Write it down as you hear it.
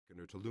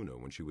her to Luna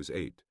when she was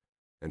 8,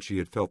 and she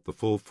had felt the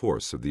full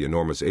force of the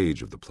enormous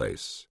age of the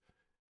place.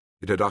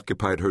 It had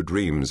occupied her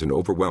dreams and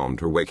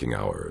overwhelmed her waking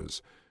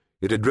hours.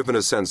 It had driven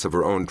a sense of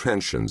her own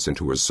transience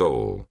into her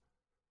soul.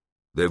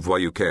 Live while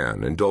you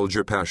can, indulge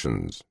your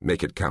passions,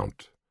 make it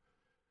count.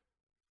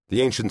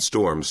 The ancient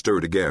storm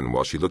stirred again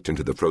while she looked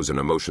into the frozen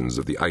emotions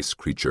of the ice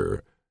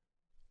creature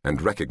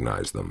and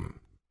recognized them.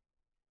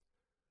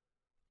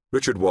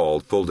 Richard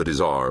Wald folded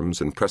his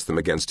arms and pressed them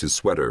against his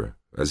sweater,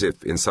 as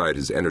if inside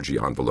his energy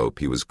envelope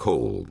he was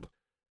cold.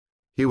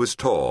 He was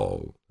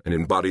tall and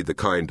embodied the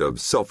kind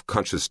of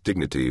self-conscious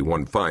dignity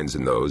one finds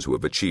in those who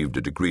have achieved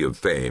a degree of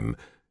fame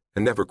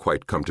and never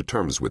quite come to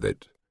terms with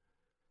it.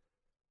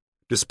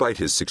 Despite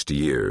his 60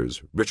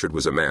 years, Richard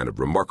was a man of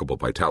remarkable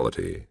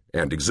vitality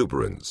and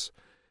exuberance.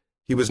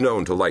 He was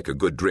known to like a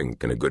good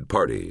drink and a good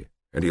party,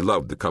 and he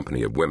loved the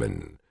company of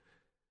women.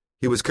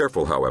 He was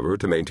careful, however,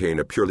 to maintain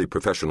a purely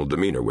professional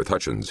demeanor with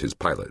Hutchins, his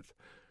pilot.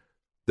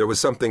 There was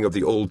something of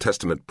the Old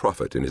Testament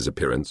prophet in his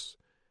appearance.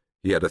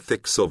 He had a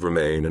thick silver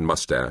mane and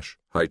mustache,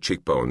 high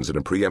cheekbones, and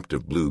a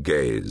preemptive blue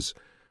gaze.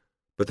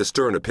 But the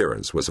stern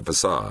appearance was a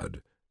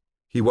facade.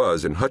 He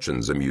was, in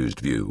Hutchins' amused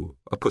view,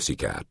 a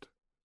pussycat.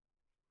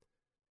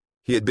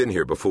 He had been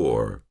here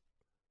before.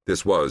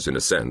 This was, in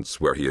a sense,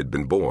 where he had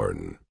been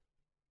born.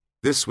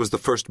 This was the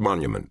first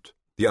monument,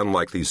 the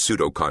unlikely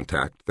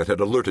pseudo-contact that had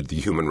alerted the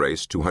human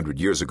race 200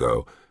 years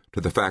ago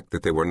to the fact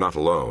that they were not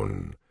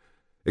alone.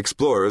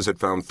 Explorers had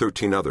found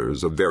 13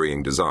 others of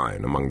varying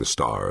design among the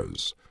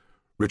stars.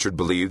 Richard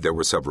believed there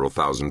were several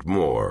thousand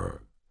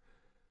more.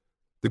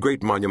 The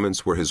great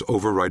monuments were his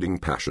overriding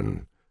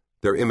passion.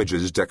 Their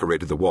images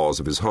decorated the walls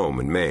of his home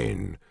in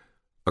Maine.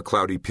 A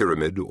cloudy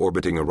pyramid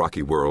orbiting a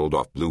rocky world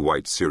off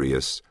blue-white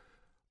Sirius,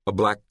 a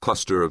black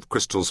cluster of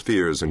crystal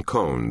spheres and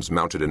cones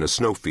mounted in a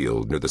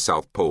snowfield near the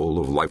south pole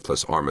of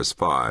lifeless Armus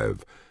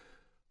V,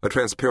 a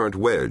transparent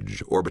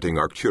wedge orbiting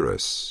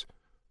Arcturus.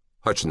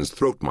 Hutchins'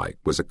 throat mic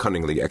was a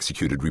cunningly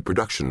executed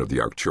reproduction of the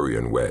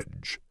Arcturian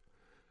wedge.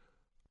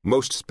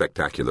 Most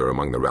spectacular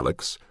among the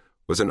relics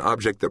was an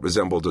object that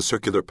resembled a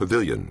circular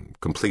pavilion,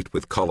 complete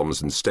with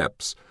columns and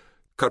steps,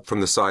 cut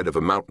from the side of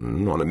a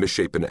mountain on a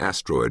misshapen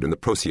asteroid in the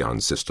Procyon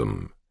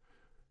system.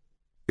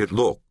 It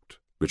looked,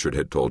 Richard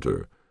had told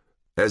her,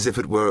 as if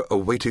it were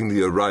awaiting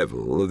the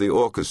arrival of the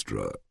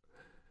orchestra.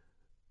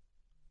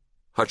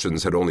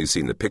 Hutchins had only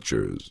seen the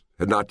pictures,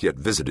 had not yet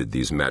visited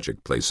these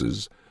magic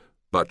places,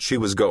 but she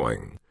was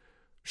going.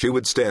 She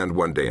would stand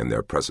one day in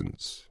their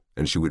presence,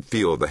 and she would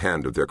feel the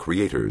hand of their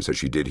creators as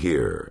she did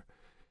here.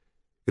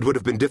 It would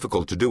have been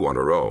difficult to do on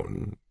her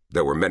own.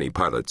 There were many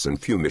pilots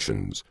and few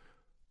missions,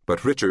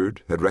 but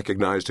Richard had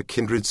recognized a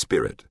kindred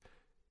spirit.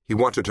 He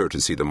wanted her to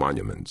see the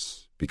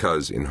monuments,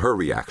 because in her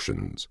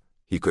reactions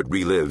he could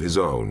relive his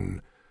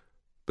own.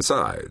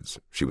 Besides,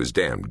 she was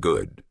damned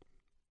good.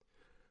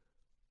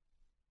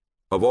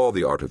 Of all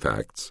the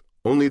artifacts,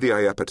 only the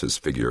Iapetus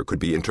figure could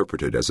be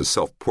interpreted as a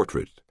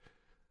self-portrait.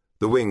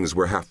 The wings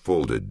were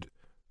half-folded.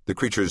 The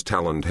creature's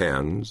taloned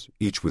hands,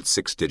 each with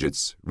 6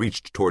 digits,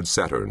 reached toward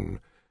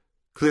Saturn.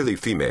 Clearly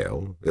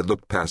female, it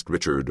looked past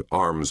Richard,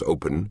 arms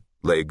open,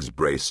 legs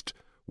braced,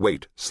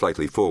 weight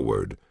slightly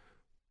forward.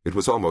 It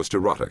was almost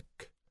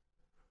erotic.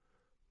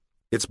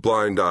 Its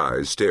blind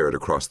eyes stared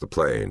across the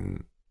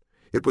plain.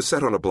 It was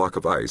set on a block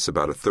of ice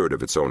about a third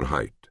of its own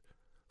height.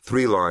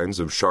 3 lines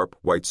of sharp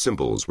white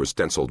symbols were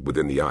stenciled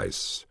within the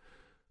ice.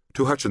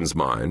 To Hutchins'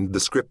 mind, the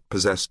script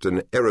possessed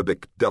an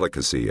Arabic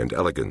delicacy and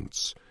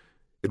elegance.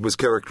 It was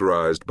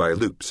characterized by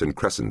loops and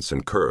crescents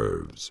and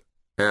curves,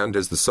 and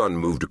as the sun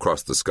moved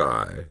across the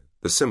sky,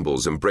 the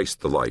symbols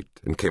embraced the light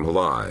and came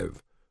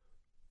alive.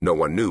 No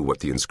one knew what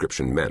the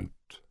inscription meant.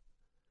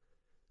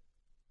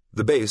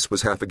 The base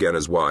was half again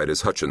as wide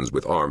as Hutchins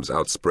with arms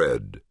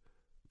outspread.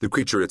 The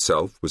creature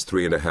itself was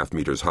 3.5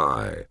 meters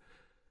high.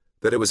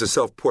 That it was a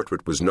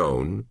self-portrait was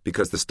known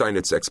because the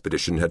Steinitz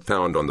expedition had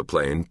found on the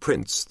plain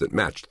prints that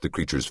matched the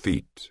creature's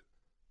feet.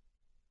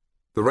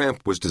 The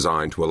ramp was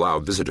designed to allow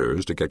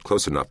visitors to get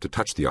close enough to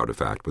touch the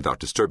artifact without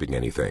disturbing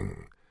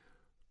anything.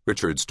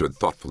 Richard stood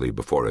thoughtfully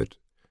before it.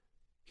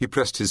 He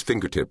pressed his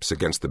fingertips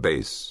against the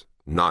base,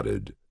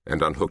 nodded,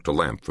 and unhooked a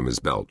lamp from his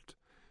belt.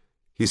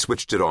 He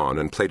switched it on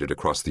and played it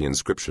across the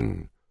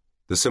inscription.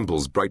 The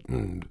symbols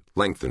brightened,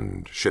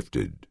 lengthened,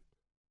 shifted.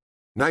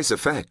 "Nice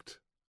effect,"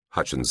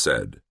 Hutchins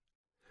said.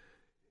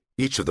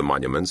 Each of the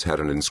monuments had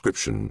an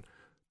inscription,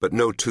 but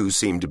no two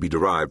seemed to be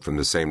derived from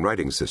the same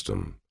writing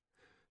system.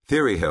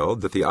 Theory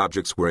held that the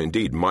objects were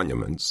indeed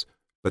monuments,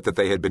 but that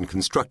they had been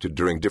constructed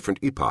during different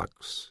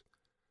epochs.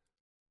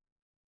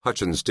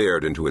 Hutchins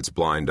stared into its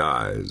blind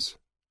eyes.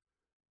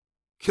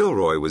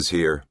 "Kilroy was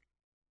here,"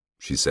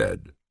 she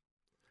said.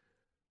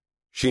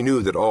 She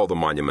knew that all the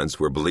monuments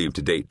were believed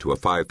to date to a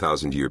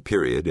 5,000-year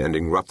period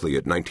ending roughly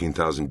at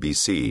 19,000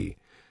 BC.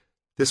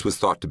 This was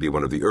thought to be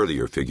one of the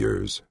earlier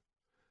figures.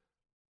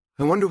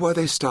 "I wonder why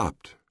they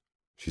stopped,"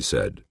 she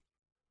said.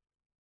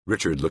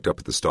 Richard looked up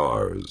at the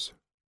stars.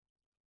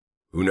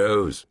 "Who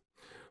knows?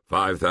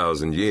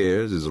 5,000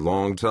 years is a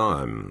long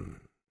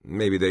time.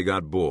 Maybe they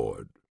got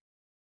bored."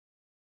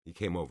 He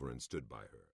came over and stood by her.